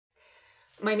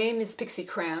My name is Pixie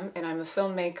Cram, and I'm a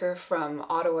filmmaker from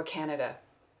Ottawa, Canada.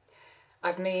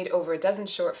 I've made over a dozen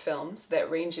short films that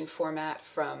range in format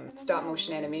from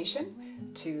stop-motion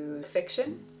animation to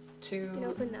fiction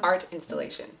to art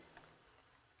installation.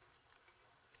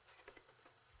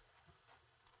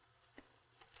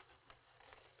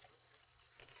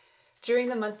 During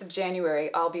the month of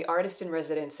January, I'll be artist in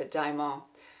residence at Diamond,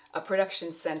 a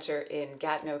production center in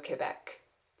Gatineau, Quebec.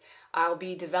 I'll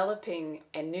be developing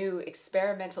a new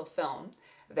experimental film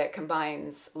that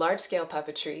combines large-scale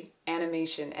puppetry,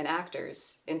 animation, and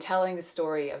actors in telling the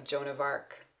story of Joan of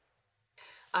Arc.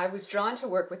 I was drawn to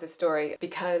work with the story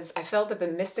because I felt that the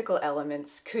mystical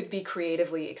elements could be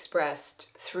creatively expressed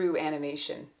through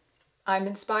animation. I'm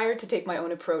inspired to take my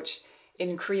own approach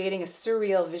in creating a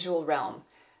surreal visual realm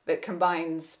that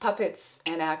combines puppets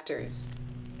and actors,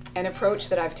 an approach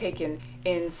that I've taken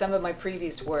in some of my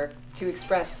previous work to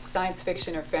express science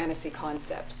fiction or fantasy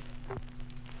concepts.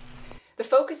 The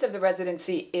focus of the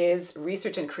residency is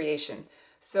research and creation,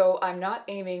 so I'm not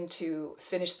aiming to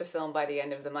finish the film by the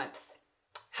end of the month.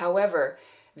 However,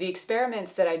 the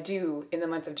experiments that I do in the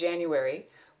month of January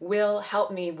will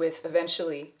help me with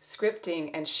eventually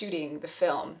scripting and shooting the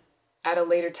film at a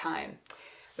later time.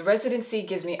 The residency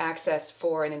gives me access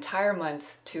for an entire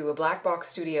month to a black box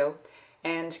studio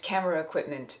and camera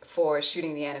equipment for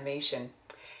shooting the animation.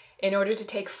 In order to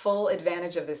take full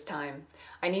advantage of this time,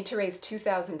 I need to raise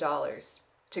 $2,000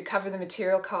 to cover the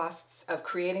material costs of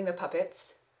creating the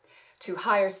puppets, to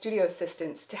hire studio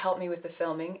assistants to help me with the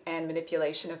filming and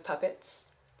manipulation of puppets,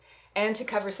 and to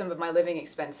cover some of my living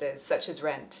expenses, such as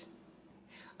rent.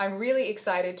 I'm really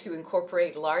excited to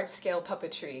incorporate large-scale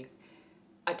puppetry,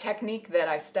 a technique that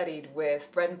I studied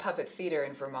with Bread and Puppet Theatre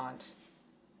in Vermont.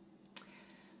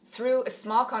 Through a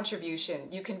small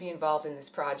contribution, you can be involved in this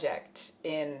project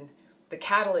in the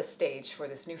catalyst stage for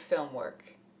this new film work.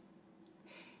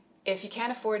 If you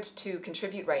can't afford to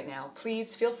contribute right now,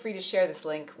 please feel free to share this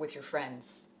link with your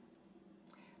friends.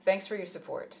 Thanks for your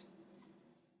support.